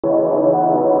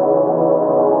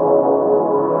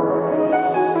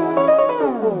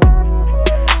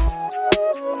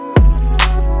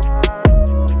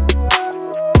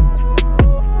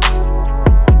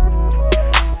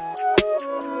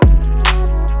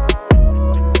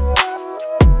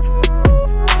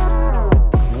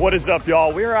What is up,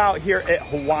 y'all? We're out here at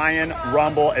Hawaiian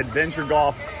Rumble Adventure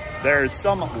Golf. There's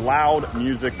some loud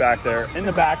music back there in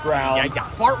the background. Yeah.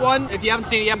 Part 1, if you haven't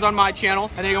seen it yet, is on my channel.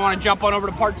 And then you want to jump on over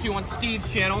to part 2 on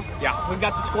Steve's channel. Yeah, we've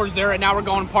got the scores there. And now we're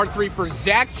going part 3 for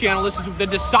Zach's channel. This is the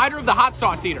decider of the hot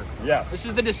sauce eater. Yes. This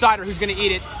is the decider who's going to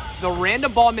eat it. The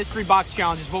Random Ball Mystery Box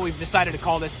Challenge is what we've decided to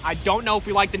call this. I don't know if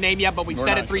we like the name yet, but we've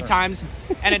said it 3 times,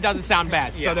 and it doesn't sound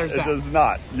bad. So there's that. It does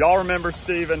not. Y'all remember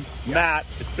Steven, Matt.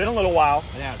 It's been a little while.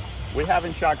 It has. We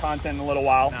haven't shot content in a little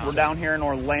while. No, we're down here in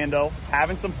Orlando,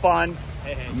 having some fun,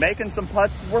 making some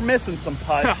putts. We're missing some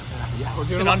putts. Yeah, we're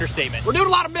doing an understatement. We're doing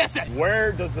a lot of missing.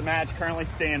 Where does the match currently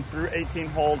stand through 18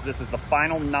 holes? This is the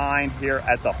final 9 here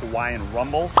at the Hawaiian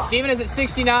Rumble. Steven is at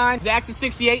 69, Zach's at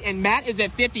 68, and Matt is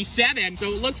at 57. So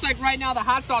it looks like right now the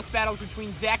hot sauce battle is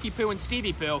between Zachy Poo and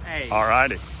Stevie Poo. Hey. All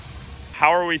righty.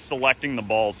 How are we selecting the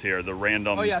balls here, the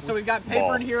random Oh yeah, so we've got paper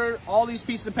ball in here. All these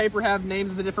pieces of paper have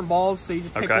names of the different balls, so you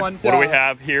just pick one. What do we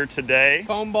have here today?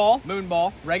 Foam ball, moon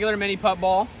ball, regular mini putt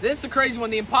ball. This is the crazy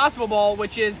one, the impossible ball,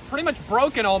 which is pretty much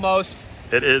broken almost.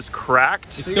 It is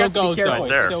cracked. It still goes right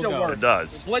there. It still works. It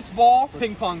does. Blitz ball,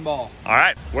 ping pong ball. All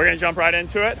right, we're gonna jump right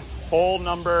into it. Hole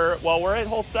number, well, we're at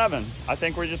hole 7. I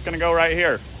think we're just gonna go right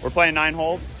here. We're playing 9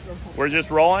 holes. We're just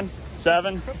rolling.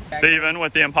 7. Steven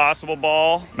with the impossible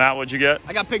ball. Matt, what'd you get?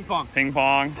 I got ping pong. Ping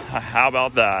pong. How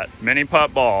about that? Mini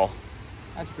putt ball.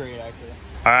 That's great, actually.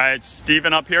 All right,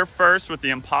 Steven up here first with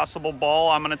the impossible ball.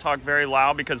 I'm gonna talk very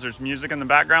loud because there's music in the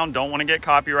background. Don't wanna get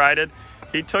copyrighted.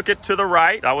 He took it to the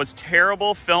right. That was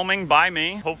terrible filming by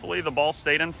me. Hopefully the ball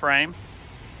stayed in frame.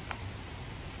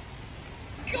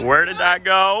 Where did that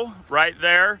go? Right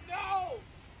there.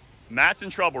 Matt's in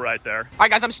trouble right there. All right,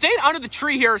 guys, I'm staying under the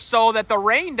tree here so that the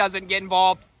rain doesn't get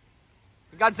involved.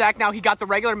 We got Zach now. He got the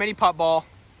regular mini putt ball.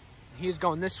 He is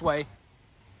going this way.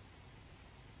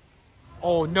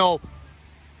 Oh, no.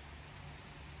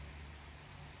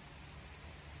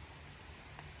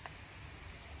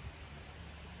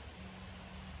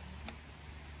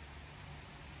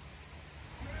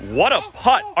 What a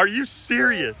putt. Are you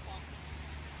serious?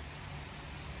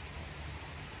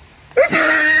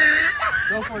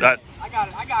 Go for it. I got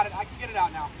it. I can get it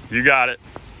out now. You got it.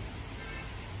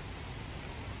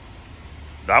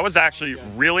 That was actually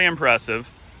really impressive.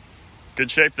 Good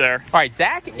shape there. All right,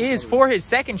 Zach is for his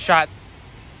second shot.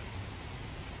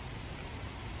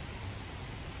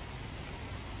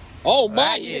 Oh,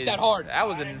 my, he hit that hard. That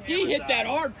was He hit that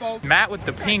hard, folks. Matt with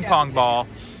the ping pong ball.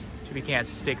 So we can't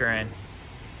stick her in.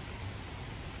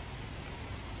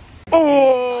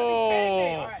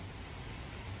 Oh!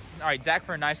 All right, Zach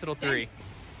for a nice little 3.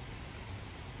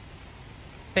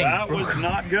 That was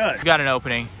not good. We got an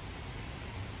opening.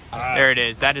 There it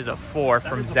is. That is a 4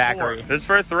 from Zachary. This is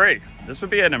for a 3. This would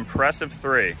be an impressive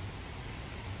 3.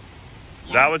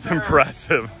 That was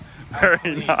impressive.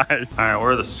 Very nice. All right, where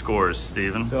are the scores,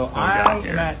 Steven? So I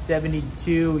am at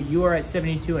 72. You are at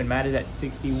 72, and Matt is at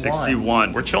 61.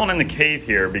 61. We're chilling in the cave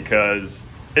here because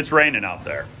it's raining out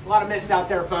there. A lot of mist out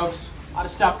there, folks. A lot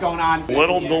of stuff going on.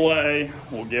 Little delay.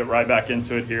 We'll get right back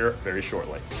into it here very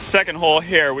shortly. Second hole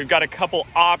here. We've got a couple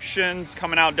options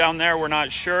coming out down there. We're not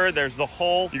sure. There's the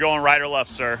hole. You going right or left,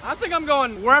 sir? I think I'm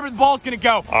going wherever the ball's going to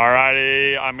go. All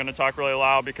righty. I'm going to talk really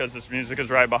loud because this music is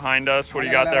right behind us. What do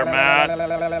you got there, Matt?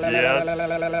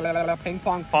 Yes. Ping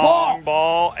pong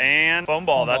ball and foam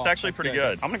ball. That's actually pretty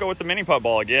good. I'm going to go with the mini putt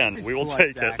ball again. We will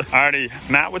take it. All righty.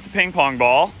 Matt with the ping pong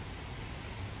ball.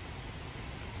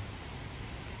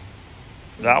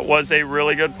 That was a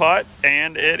really good putt,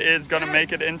 and it is going to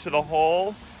make it into the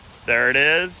hole. There it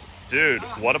is. Dude,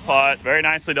 what a putt. Very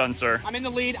nicely done, sir. I'm in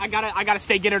the lead. I gotta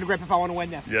stay get her to grip if I want to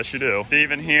win this. Yes, you do.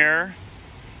 Steven here.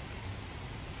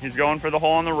 He's going for the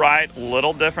hole on the right.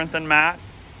 Little different than Matt.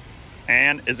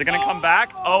 And is it going to come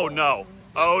back? Oh, no.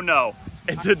 Oh, no.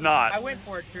 It did not. I went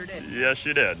for it, sure did. Yes,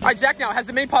 you did. All right, Zach now has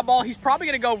the mini putt ball. He's probably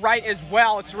going to go right as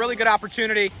well. It's a really good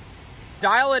opportunity.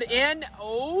 Dial it in.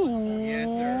 Oh,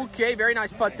 yes, okay. Very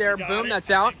nice putt there. Boom, that's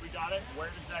out. We got it. Where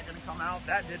is that going to come out?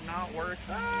 That did not work.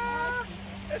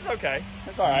 It's okay.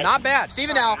 It's all right. Not bad.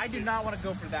 Steven now. I did not want to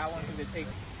go for that one because it takes.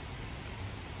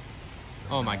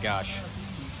 Oh, my gosh.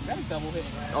 Is that a double hit?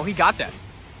 Oh, he got that.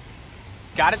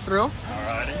 Got it through. All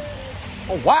righty.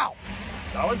 Oh, wow.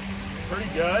 That was pretty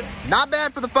good. Not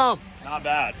bad for the foam. Not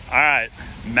bad. All right.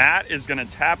 Matt is going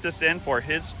to tap this in for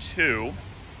his 2.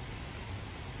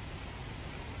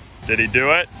 Did he do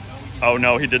it? Oh,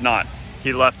 no, he did not.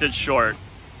 He left it short.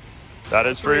 That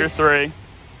is for your 3.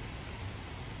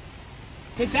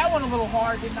 Hit that one a little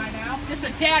hard, didn't I now? Just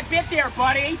a tad bit there,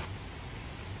 buddy.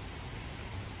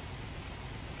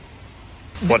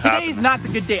 What Today's happened? not the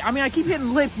good day. I mean, I keep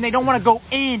hitting lips and they don't want to go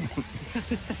in.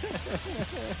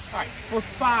 All right, for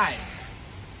 5.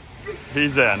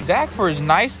 He's in. Zach for his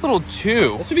nice little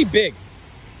 2. This would be big.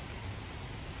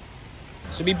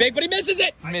 This would be big, but he misses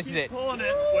it. Misses it. Pulling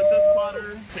it with this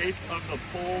putter. Taste of the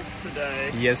pulls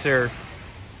today. Yes, sir.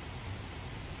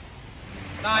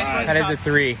 Nice. That is a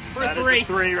 3. For That is 3. a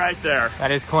 3 right there. That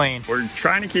is clean. We're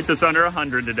trying to keep this under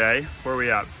 100 today. Where are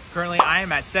we at? Currently, I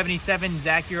am at 77.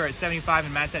 Zach, you're at 75,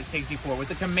 and Matt's at 64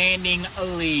 with a commanding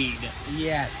lead.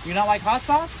 Yes. You not like hot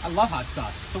sauce? I love hot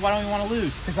sauce So why don't you want to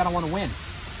lose? because I don't want to win.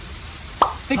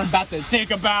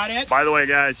 Think about it. By the way,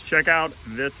 guys, check out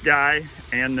this guy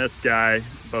and this guy.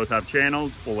 Both have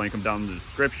channels. We'll link them down in the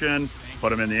description. Put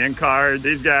them in the end card.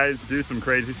 These guys do some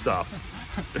crazy stuff.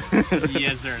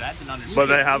 Yes, sir. That's an understatement. But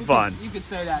they have fun. You could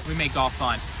say that. We make golf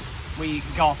fun. We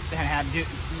golf and have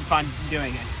fun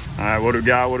doing it. All right, what do we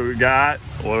got? What do we got?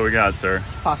 What do we got, sir?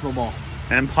 Possible ball.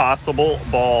 Impossible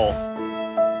ball.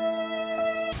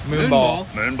 Moon ball.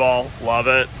 Moon ball. Love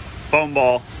it. Foam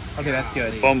ball. Okay, that's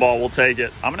good. Foam ball. We'll take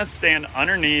it. I'm going to stand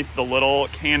underneath the little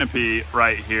canopy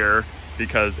right here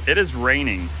because it is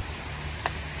raining.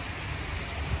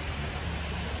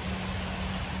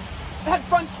 That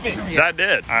front spin. That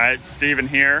did. All right, Steven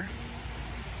here.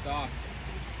 Soft.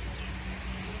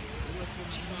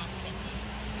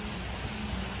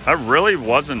 That really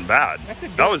wasn't bad. That's a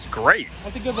good- That was great.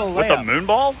 That's a good little With the layup. moon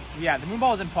ball? Yeah, the moon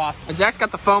ball is impossible. Zach's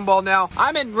got the foam ball now.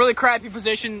 I'm in really crappy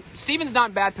position. Steven's not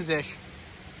in bad position.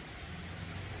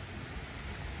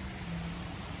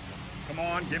 Come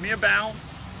on, give me a bounce.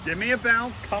 Give me a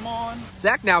bounce. Come on.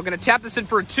 Zach now going to tap this in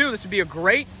for a 2. This would be a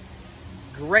great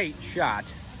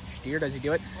shot. Steer, does he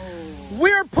do it? Oh.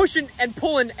 We're pushing and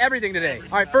pulling everything today.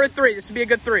 All right, for a 3. This would be a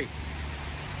good 3.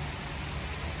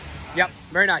 Yep,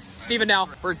 very nice. Steven now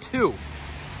for a 2.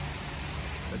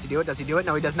 Does he do it? Does he do it?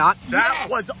 No, he does not. That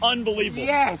was unbelievable.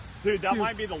 Yes. Dude, that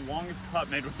might be the longest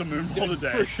putt made with the moon ball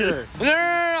today. For sure. No,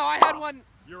 I had one.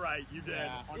 You're right, you did.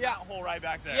 On Yeah. that hole right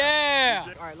back there. Yeah.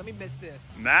 All right, let me miss this.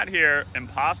 Matt here,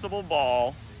 impossible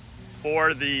ball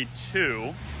for the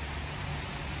 2.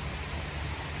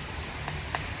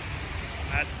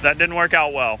 That didn't work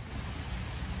out well.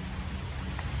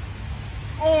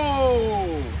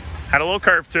 Oh. Had a little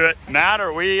curve to it. Matt,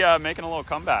 are we making a little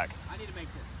comeback? I need to make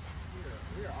this.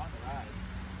 We are on the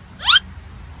ride.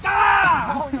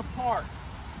 Ah! Falling apart.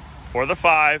 For the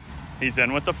 5. He's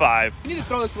in with the 5. You need to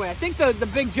throw this away. I think the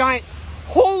big giant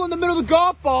hole in the middle of the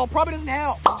golf ball probably doesn't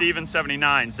help. Steven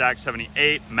 79, Zach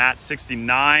 78, Matt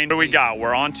 69. What do we got?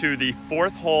 We're on to the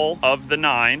 4th hole of the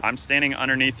 9. I'm standing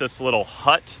underneath this little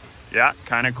hut. Yeah,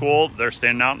 kind of cool. They're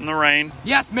standing out in the rain.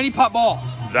 Yes, mini putt ball.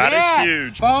 That Yes! is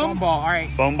huge. Foam. Ball, all right.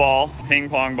 Foam ball, ping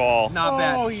pong ball. Not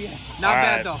bad. Oh, yeah. Not All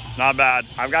bad, right, though. Not bad.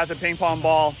 I've got the ping pong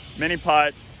ball, mini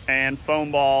putt, and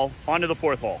foam ball onto the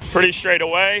 4th hole. Pretty straight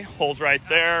away. Hole's right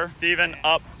there. Steven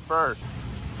up first.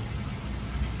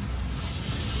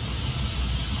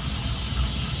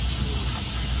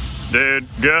 Dude,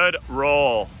 good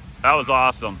roll. That was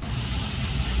awesome.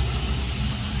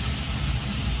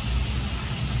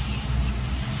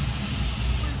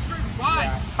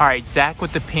 All right, Zach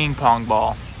with the ping pong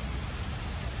ball.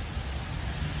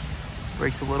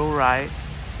 Breaks a little right.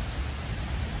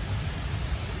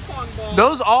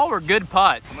 Those all were good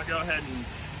putts. I'm gonna go ahead and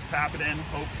tap it in,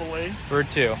 hopefully. For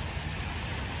 2.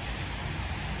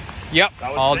 Yep, That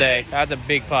was all big. day. That's a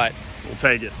big putt. We'll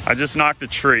take it. I just knocked the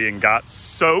tree and got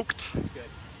soaked.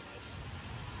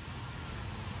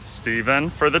 Steven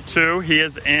for the 2. He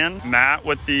is in. Matt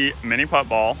with the mini putt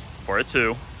ball for a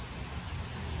 2.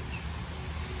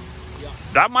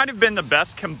 That might have been the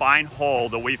best combined hole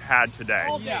that we've had today.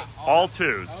 Yeah. All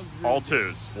 2s. All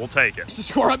 2s. We'll take it. The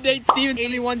score update, Steven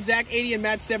 81, Zach 80, and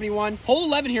Matt 71. Hole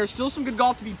 11 here. Still some good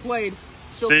golf to be played.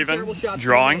 Still some Steven terrible shots to be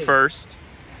drawing made. first.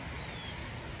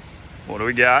 What do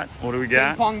we got? What do we Ping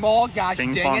got? pong ball. Gosh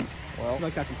Ping dang pong. it. Well, I feel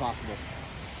like that's impossible.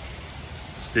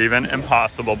 Steven,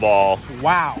 impossible ball.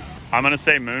 Wow. I'm going to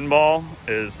say moon ball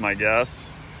is my guess.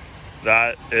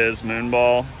 That is moon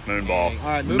ball. Moon ball. All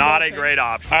right, moon Not ball, a great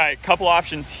option. All right, couple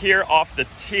options here off the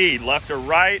tee. Left or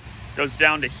right. Goes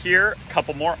down to here.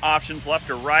 Couple more options left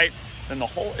or right. Then the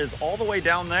hole is all the way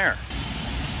down there.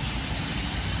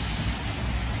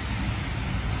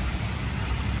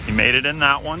 He made it in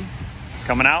that one. It's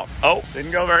coming out. Oh,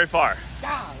 didn't go very far.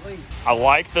 Golly. I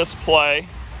like this play.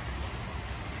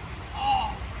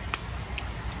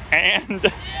 And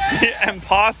the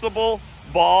impossible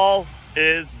ball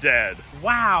is dead.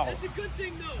 Wow. That's a good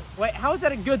thing, though. Wait, how is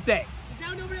that a good thing?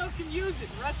 Now nobody else can use it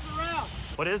the rest of the round.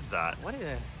 What is that? What is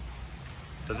it?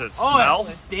 Does it Oh, smell?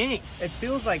 it stinks. It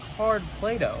feels like hard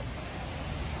Play-Doh.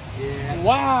 Yeah.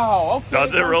 Wow. Okay.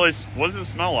 Does it really? What does it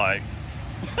smell like?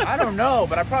 I don't know,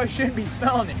 but I probably shouldn't be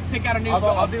spelling it. Pick out a new I'll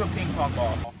ball. I'll do a ping pong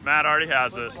ball. Matt already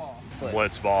has it.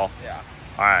 Blitz ball. Yeah.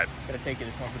 All right. Gotta take it.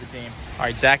 This one for the team. All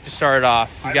right, Zach, to start it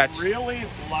off. You got. really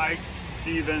like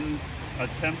Steven's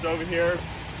attempt over here.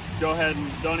 Go ahead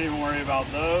and don't even worry about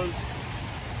those.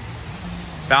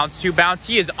 Bounce 2, bounce.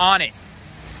 He is on it.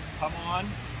 Come on.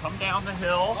 Come down the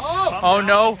hill. Oh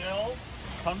no.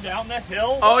 Come down the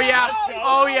hill. Oh yeah.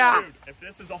 Oh yeah. Dude, if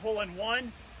this is a hole in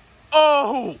one.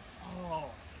 Oh. Oh,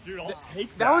 dude, I'll take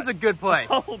that. That was a good play.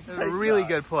 I'll That was take a really that.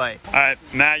 good play. All right,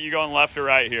 Matt, you going left or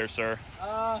right here, sir?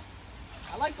 I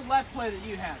like the left play that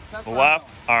you had. That's where I'm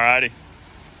Left. going. All righty.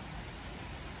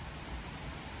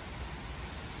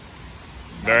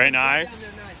 Very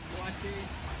nice.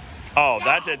 Oh,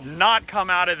 that did not come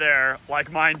out of there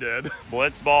like mine did.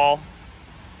 Blitz ball.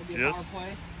 Could be a Just- power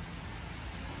play.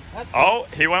 That's Oh,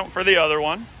 nice. he went for the other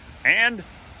one. And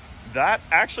that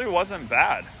actually wasn't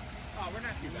bad. Oh, we're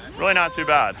not too bad. Really not too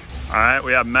bad. All right,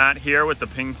 we have Matt here with the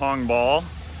ping pong ball.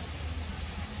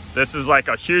 This is like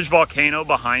a huge volcano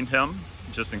behind him,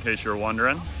 just in case you're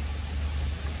wondering.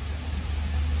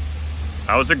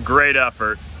 That was a great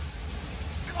effort.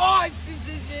 Oh, it's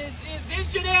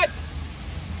inching it.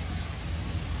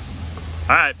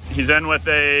 All right, he's in with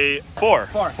a four.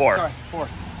 Sorry, four.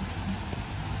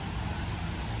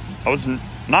 That was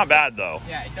not bad though.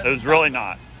 Yeah, It was really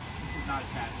not. This is not a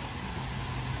tap in.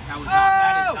 That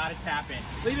Oh! is not a tap in.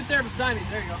 Leave it there beside me.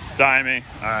 There you go. Stymie.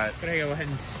 All right. Gonna go ahead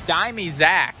and stymie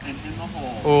Zach. And in the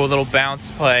hole. Oh, a little bounce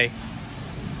play.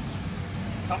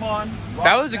 Come on.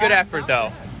 That was a good effort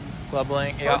though.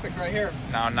 Clubbling. Yeah. Perfect right here.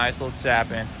 Now a nice little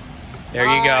tap in. There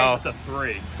you go. It's a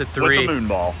three. It's a 3. With the moon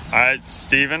ball. All right,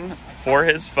 Steven for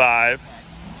his 5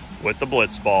 with the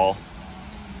blitz ball.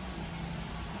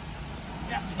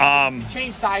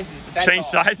 Change sizes, but that's Change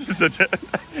all. sizes. This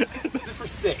is for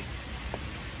 6.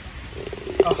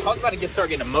 Oh, I was about to start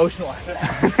getting emotional after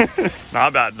that.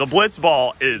 Not bad. The blitz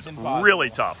ball is impossible. really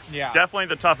tough. Yeah. Definitely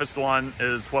the toughest one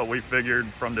is what we figured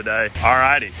from today. All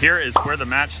righty, here is where the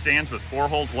match stands with 4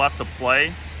 holes left to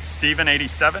play. Steven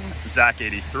 87, Zach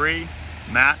 83,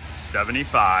 Matt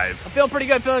 75. I'm feeling pretty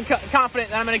good, feeling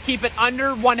confident that I'm going to keep it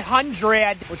under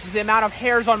 100, which is the amount of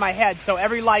hairs on my head. So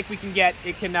every like we can get,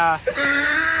 it can grow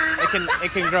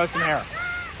some hair.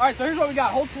 All right, so here's what we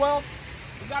got. Hole 12.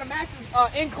 We've got a massive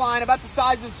incline about the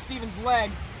size of Steven's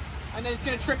leg, and then it's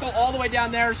going to trickle all the way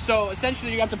down there. So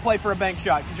essentially, you have to play for a bank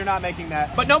shot because you're not making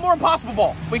that. But no more impossible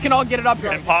ball. We can all get it up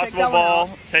here. Impossible ball.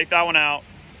 Take that one out.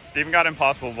 Steven got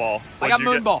impossible ball. I got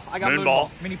moon ball. I got moon ball.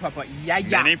 Mini putt, yeah.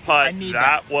 Mini putt. I need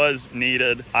That was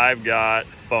needed. I've got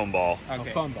foam ball.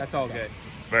 Okay, foam ball. that's all good.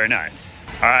 Very nice.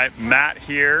 All right, Matt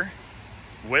here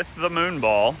with the moon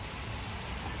ball.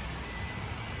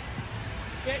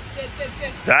 Sit.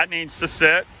 That needs to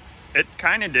sit. It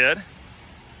kind of did.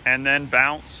 And then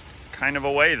bounced kind of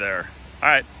away there. All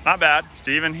right, not bad.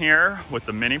 Steven here with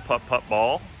the mini putt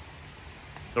ball.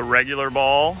 The regular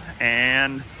ball.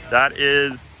 And that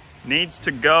is needs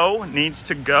to go. And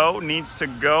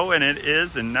it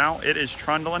is. And now it is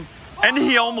trundling. And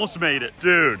he almost made it.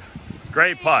 Dude,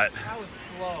 great putt. That was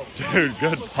slow. Dude,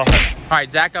 good putt. All right,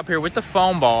 Zach up here with the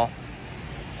foam ball.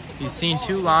 He's seen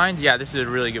 2 lines. Yeah, this is a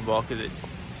really good ball because it.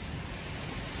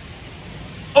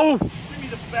 Oh! Give me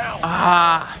the bounce.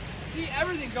 Ah! See,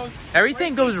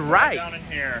 Everything goes right. Down in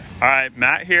here. All right,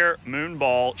 Matt here, moon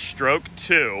ball, stroke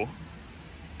 2.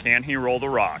 Can he roll the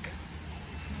rock?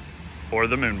 Or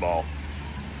the moon ball?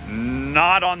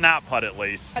 Not on that putt, at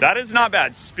least. That is not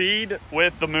bad. Speed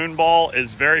with the moon ball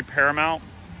is very paramount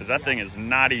because that thing is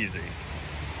not easy.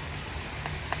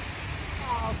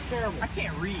 Oh, it's terrible. I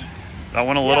can't read. That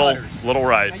went a little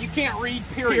right. Now, you can't read,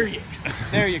 period.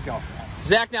 There you go.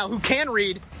 Zach now, who can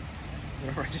read.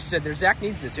 Remember I just said there, Zach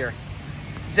needs this here.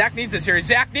 Zach needs this here.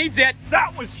 Zach needs it.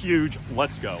 That was huge.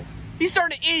 Let's go. He's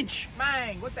starting to inch.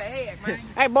 Man, what the heck, man?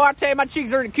 Hey, boy, I tell you, my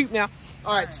cheeks are cute now.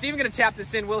 All right, Steven going to tap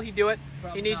this in. Will he do it?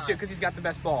 Probably He needs to not. because he's got the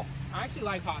best ball. I actually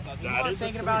like hot sauce. You That know what I'm is a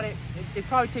thinking 3. about it? It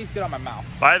probably tastes good on my mouth.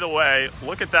 By the way,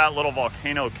 look at that little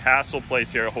volcano castle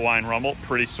place here at Hawaiian Rumble.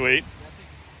 Pretty sweet.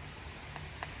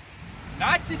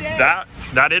 Not today.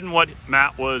 That isn't what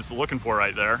Matt was looking for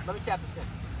right there. Let me tap this in.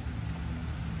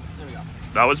 There we go.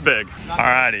 That was big.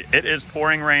 Alrighty, it is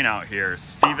pouring rain out here.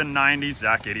 Steven 90,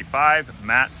 Zach 85,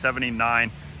 Matt 79.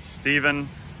 Steven,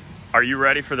 are you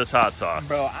ready for this hot sauce?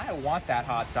 Bro, I want that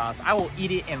hot sauce. I will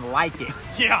eat it and like it.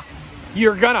 Yeah.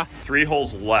 You're gonna. 3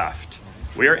 holes left.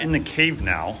 We are in the cave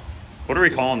now. What are we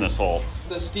calling this hole?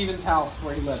 The Steven's house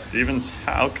where he lives. Steven's,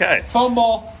 okay. Foam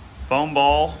ball. Foam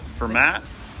ball for Matt.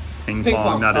 Ping Ping pong,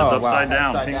 pong. that is Oh, wow. upside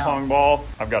down. Upside Ping down. pong ball.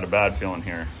 I've got a bad feeling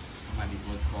here. Might be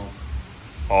blitz ball.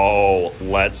 Oh,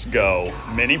 let's go.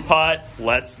 Mini putt,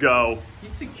 let's go.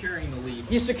 He's securing the lead.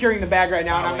 He's securing the bag right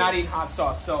now, and I'm not eating hot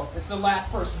sauce, so it's the last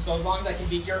person. So as long as I can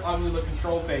beat your ugly looking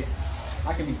troll face,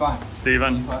 I can be fine.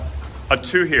 Steven, a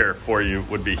 2 here for you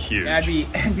would be huge. Yeah,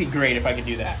 it'd be great if I could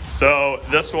do that. So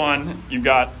this one, you've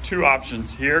got 2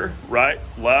 options here, right,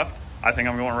 left. I think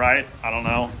I'm going right. I don't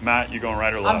know. Matt, you going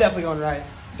right or left? I'm definitely going right.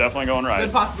 Definitely going right.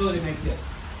 Good possibility to make this.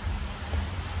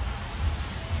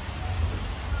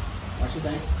 Watch the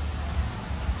bank.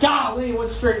 Golly,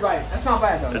 went straight right. That's not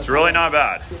bad though. It's really not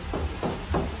bad.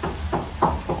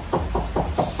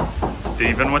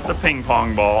 Steven with the ping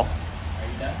pong ball.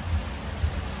 Are you done?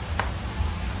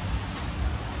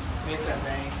 Make that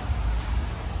bang.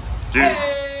 Dude,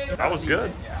 Hey! that was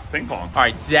good. Yeah. Ping pong. All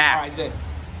right, Zach. All right, Zach.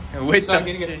 With So I'm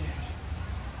gonna get.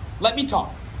 Let me talk.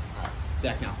 All right,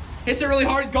 Zach now. Hits it really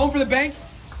hard. He's going for the bank.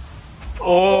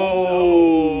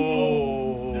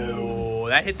 Oh,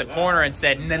 that hit the corner and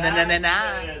said na na na na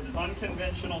na.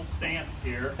 Unconventional stance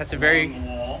here. That's a very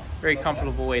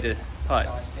comfortable way to putt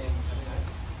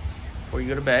before you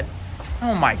go to bed.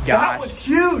 Oh my gosh. That was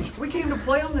huge. We came to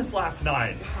play on this last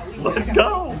night. Let's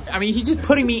go. I mean, he's just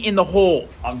putting me in the hole.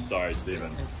 I'm sorry,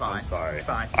 Steven. It's fine. I'm sorry. It's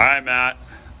fine. All right, Matt.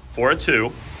 For a 2.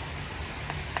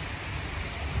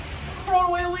 Throwing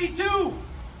away the lead too.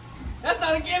 That's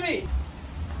not a gimme.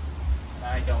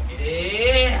 I don't get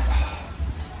it.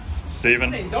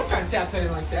 Steven. Hey, don't try to tap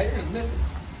anything like that. You're gonna miss it.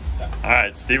 All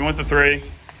right, Steven with the 3.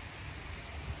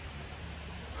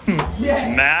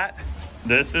 Yeah. Matt,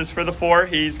 this is for the 4.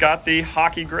 He's got the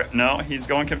hockey grip. No, he's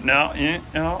going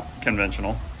no,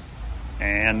 conventional.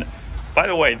 And by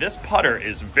the way, this putter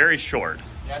is very short.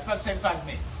 Yeah, it's about the same size as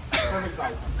me. Perfect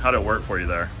size. How'd it work for you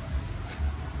there?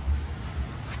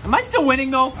 Am I still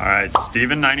winning though? All right,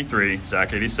 Steven 93,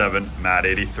 Zach 87, Matt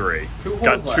 83. 2 holes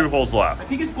Got left. 2 holes left. If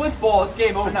he gets blitz ball, it's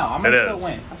game over. No, I'm It gonna is.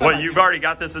 still win. What, you've already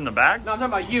got this in the bag? No, I'm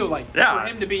talking about you, like Yeah. for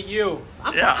him to beat you.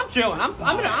 I'm, Yeah. I'm chilling.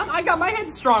 I got my head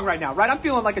strong right now, right? I'm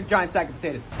feeling like a giant sack of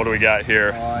potatoes. What do we got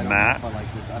here, I don't Matt? know if I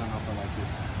like this. I don't know if I like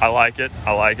this. I like it.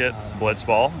 I like it. Blitz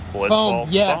ball. Blitz ball.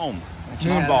 yes. Boom.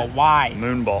 Moonball, why?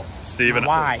 Moon ball. Steven,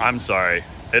 Why? I'm sorry.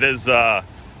 It has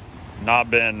not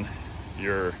been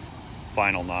your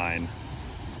final 9.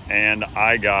 And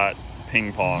I got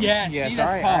ping pong. Yes, see,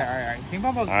 that's tough. All right. Ping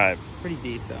pong ball's All right. pretty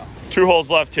decent though. 2 holes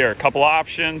left here. A couple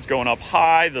options. Going up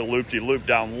high, the loop-de-loop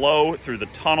down low, through the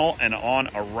tunnel, and on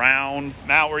around.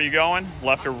 Matt, where are you going?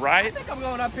 Left or I right? think I'm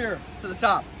going up here to the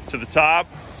top. To the top.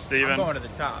 I'm Steven. going to the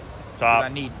top. Top. I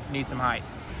need some height.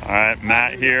 All right,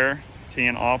 Matt here,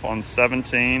 teeing off on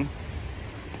 17,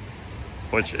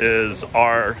 which is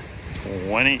our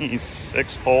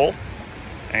 26th hole.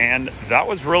 And that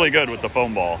was really good with the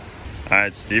foam ball. All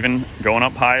right, Steven going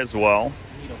up high as well.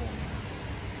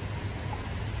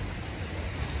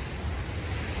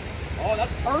 Oh,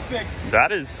 that's perfect.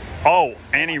 That is, oh,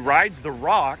 and he rides the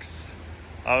rocks.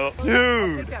 Oh, Take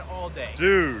dude, that all day.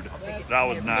 dude, that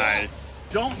was nice.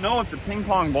 Don't know if the ping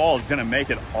pong ball is gonna make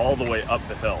it all the way up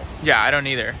the hill. Yeah, I don't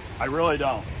either. I really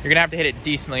don't. You're gonna have to hit it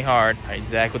decently hard. All right,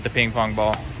 Zach with the ping pong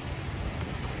ball.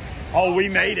 Oh, we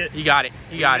made it. You got it.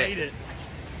 You got We made it.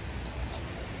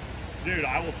 Dude,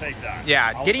 I will take that.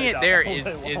 Yeah, I'll getting take it that there all is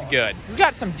day long. good. We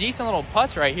got some decent little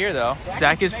putts right here though.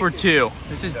 Zach is for 2.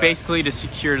 This is basically to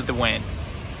secure the win.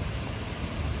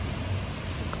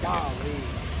 Golly.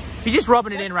 He's just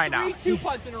rubbing it in right now. 3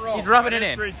 2-putts in a row. He's rubbing it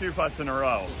in. 3 2-putts in a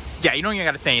row. Yeah, you don't even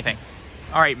got to say anything.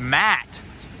 All right, Matt,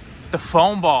 the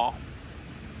foam ball.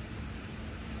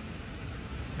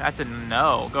 That's a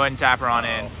no. Go ahead and tap her on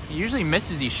in. He usually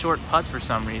misses these short putts for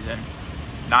some reason.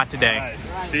 Not today.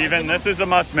 All right. Steven, this is a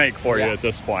must make for you at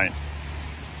this point.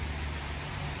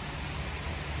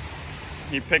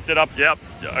 He picked it up. Yep.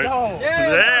 No.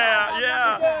 Yeah.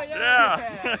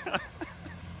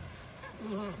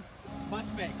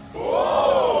 Must make.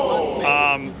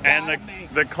 And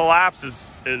the collapse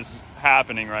is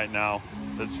happening right now.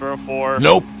 This is for a 4.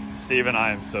 Nope. Steven,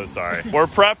 I am so sorry. We're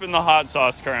prepping the hot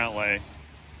sauce currently.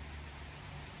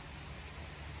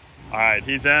 All right,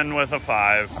 he's in with a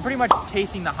 5. I'm pretty much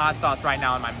tasting the hot sauce right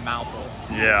now in my mouth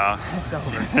hole. Yeah. It's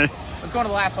over. Let's go to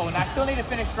the last hole, and I still need to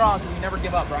finish strong because we never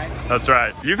give up, right? That's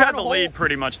right. You've had the Final lead hole.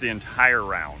 pretty much the entire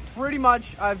round. Pretty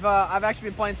much. I've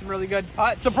actually been playing some really good.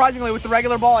 Surprisingly, with the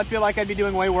regular ball, I feel like I'd be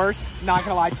doing way worse. Not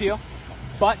gonna lie to you.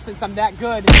 But since I'm that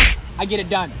good, I get it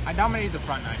done. I dominated the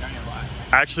front 9, don't you lie.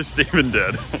 Actually, Steven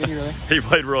did. Did you really? He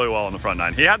played really well on the front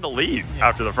 9. He had the lead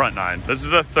after the front 9. This is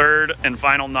the 3rd and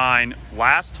final 9.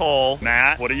 Last hole.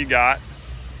 Matt, what do you got?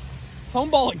 Foam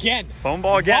ball again. Foam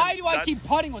ball again. Why do I keep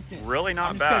putting with this? Really not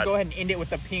I'm just bad. gonna go ahead and end it with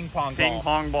the ping pong ball. Ping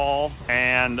pong ball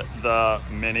and the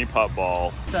mini putt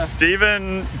ball.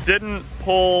 Steven didn't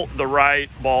pull the right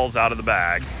balls out of the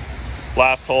bag.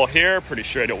 Last hole here, pretty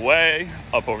straight away,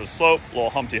 up over the slope, little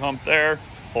Humpty Hump there,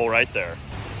 hole right there.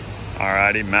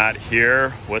 Alrighty, Matt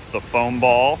here with the foam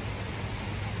ball.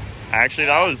 Actually,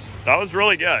 that was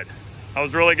really good. That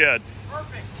was really good.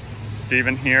 Perfect.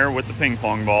 Steven here with the ping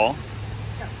pong ball.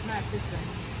 Gotta smack this thing.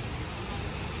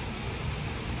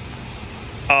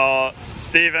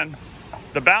 Steven,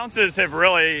 the bounces have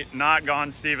really not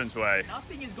gone Steven's way.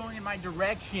 Nothing is going in my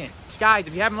direction. Guys,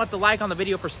 if you haven't left a like on the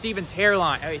video for Steven's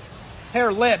hairline,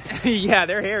 Hair lip. yeah,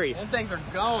 they're hairy. Them things are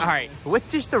going. All right,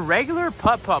 with just the regular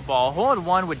putt-putt ball,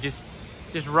 hole-in-one would just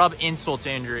rub insult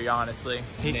to injury, honestly.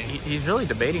 He's really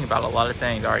debating about a lot of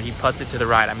things. All right, he putts it to the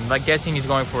right. I'm like guessing he's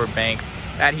going for a bank.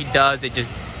 That he does, it just...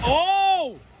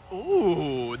 Oh!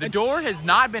 Ooh, the door has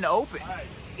not been opened. All right,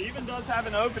 Steven does have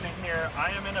an opening here.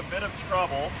 I am in a bit of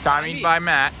trouble. Stymied by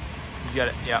Matt. He's got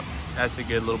it. Yep, that's a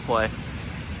good little play.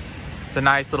 It's a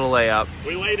nice little layup.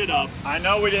 We laid it up. I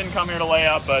know we didn't come here to lay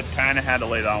up, but kind of had to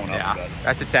lay that one up a bit.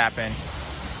 That's a tap in.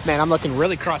 Man, I'm looking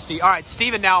really crusty. All right,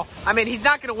 Steven now. I mean, he's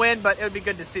not going to win, but it would be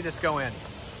good to see this go in.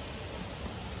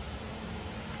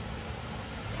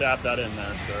 Tap that in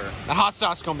there, sir. The hot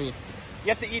sauce is going to be... You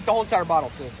have to eat the whole entire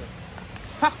bottle, too, sir.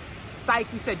 Ha! Psych,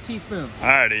 you said teaspoon.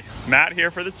 Alrighty, Matt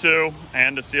here for the 2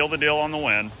 and to seal the deal on the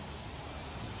win.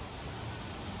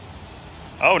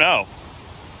 Oh no.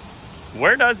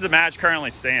 Where does the match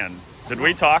currently stand? Did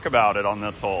we talk about it on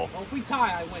this hole? Well, if we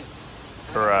tie, I win.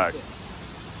 Correct.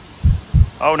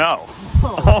 Oh no.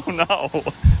 Oh no.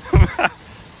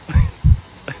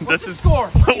 What's the score?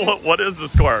 What is the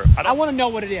score? I want to know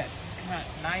what it is.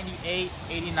 98,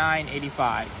 89,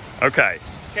 85. Okay.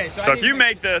 Okay, So if you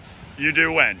make this, you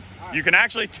do win. Right. You can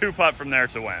actually 2-putt from there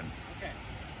to win. Okay.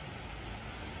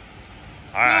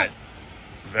 All right.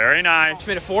 Very nice. Just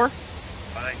made a 4? I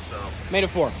think so. Made a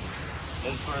 4.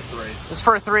 This is for a 3. This is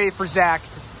for a 3 for Zach.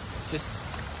 Just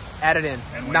add it in.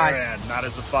 And we nice. ran. That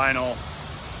is the final.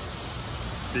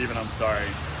 Steven, I'm sorry.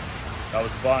 That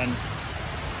was fun.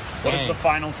 What is the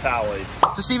final tally?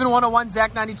 So Steven 101,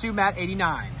 Zach 92, Matt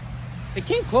 89. It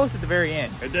came close at the very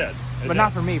end. It did. But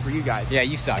not for me, for you guys. Yeah,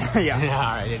 you suck. Yeah. All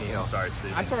right, anyhow. I'm sorry,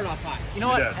 Steven. I started off hot. You know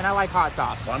what? did. And I like hot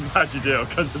sauce. Well, I'm glad you do,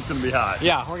 because it's going to be hot.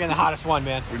 Yeah, we're getting the hottest one,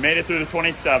 man. We made it through the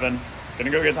 27. Gonna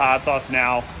go get the hot sauce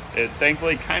now. It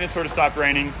thankfully kind of sort of stopped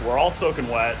raining. We're all soaking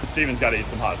wet. Steven's got to eat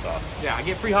some hot sauce. Yeah, I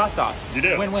get free hot sauce. You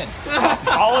do. Win-win.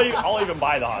 I'll even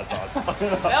buy the hot sauce.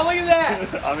 Now look at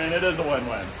that. I mean, it is a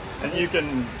win-win. And you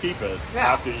can keep it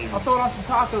after you... I'll throw it on some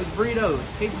tacos, burritos,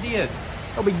 quesadillas.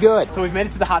 It'll be good. So we've made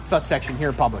it to the hot sauce section here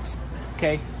at Publix.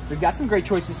 Okay, we've got some great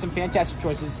choices, some fantastic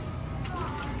choices.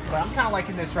 But I'm kind of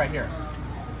liking this right here.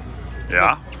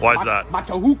 Yeah? Why is that?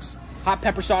 Mato hoops, hot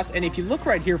pepper sauce. And if you look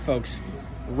right here, folks,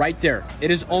 right there, it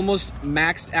is almost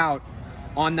maxed out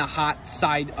on the hot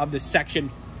side of the section.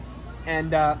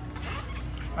 And My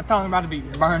tongue about to be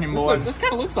burning, boy. this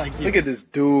kind of looks like you. Look at this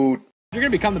dude. You're gonna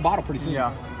become the bottle pretty soon.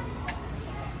 Yeah.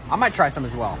 I might try some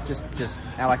as well. Just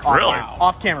like Really?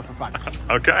 off camera for fun.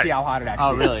 Okay. See how hot it actually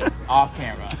Oh, really? Off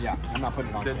camera. is. Yeah, I'm not putting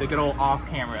it on The camera. good old off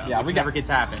camera. Yeah, which never gets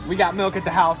happened. We got milk at the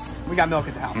house.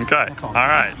 Okay. That's All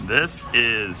right. This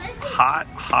is hot,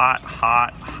 hot,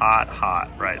 hot, hot,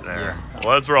 hot right there.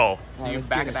 Let's roll. Let's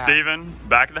back get of it. the Steven,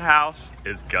 back of the house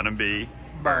is gonna be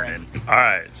Burning. All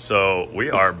right. So we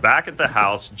are back at the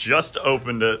house. Just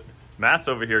opened it. Matt's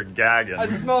over here gagging.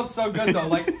 It smells so good though.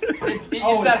 Like it's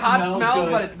it that hot smells smell,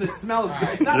 good. but the smell is good.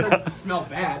 It's not that it smells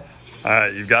bad. All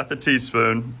right. You've got the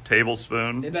teaspoon,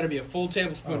 tablespoon. It better be a full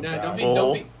tablespoon. Now, don't be.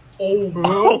 Full. Oh,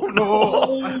 Oh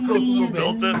no! I spilled a little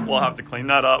bit. Spilt it. We'll have to clean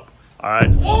that up. All right.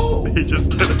 Oh! He just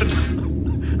did it.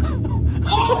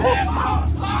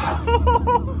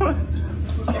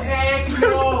 Heck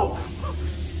no!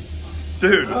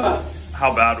 Dude,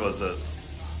 how bad was it?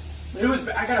 It was.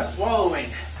 I got a swallowing.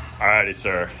 Alrighty,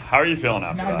 sir. How are you feeling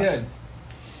after Not that? good.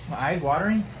 My eyes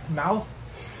watering, mouth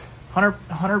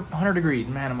 100 degrees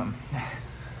minimum.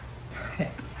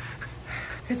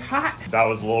 It's hot. That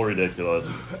was a little ridiculous.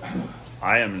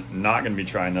 I am not going to be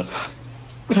trying this.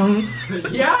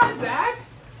 Yeah, Zach.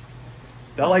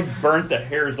 That like burnt the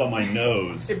hairs on my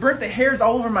nose. It burnt the hairs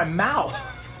all over my mouth.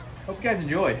 Hope you guys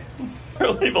enjoyed.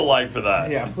 Leave a like for that.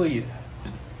 Yeah, please.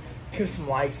 Give some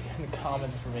likes in the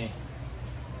comments for me.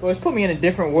 Well, it's put me in a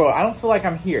different world. I don't feel like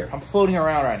I'm here. I'm floating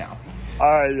around right now.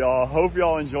 Alright, y'all. Hope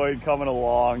y'all enjoyed coming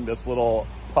along this little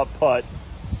putt-putt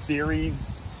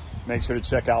series. Make sure to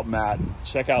check out Matt.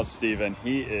 Check out Steven.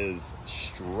 He is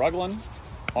struggling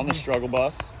on the struggle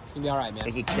bus. You'll be all right, man.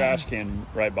 There's a trash can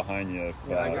right behind you.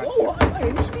 I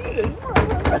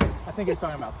think he's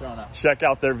talking about throwing up. Check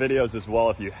out their videos as well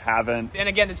if you haven't. And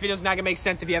again, this video's not gonna make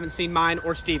sense if you haven't seen mine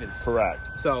or Steven's.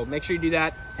 Correct. So make sure you do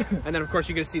that. And then of course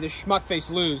you're gonna see the schmuck face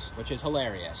lose, which is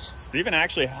hilarious. Steven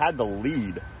actually had the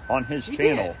lead on his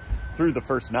channel through the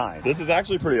first 9. This is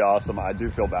actually pretty awesome. I do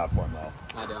feel bad for him though.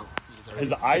 I don't.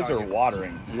 His eyes are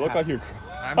watering. You look like you're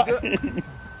I'm good.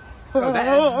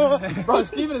 Bro,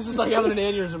 Steven is just like having an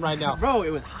aneurysm right now. Bro, it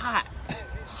was hot.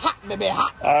 Hot, baby,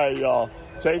 hot. All right, y'all.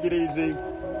 Take it easy.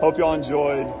 Hope y'all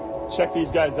enjoyed. Check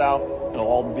these guys out. It'll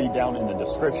all be down in the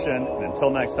description. And until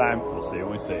next time, we'll see you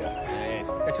when we see you.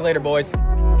 Catch you later, boys.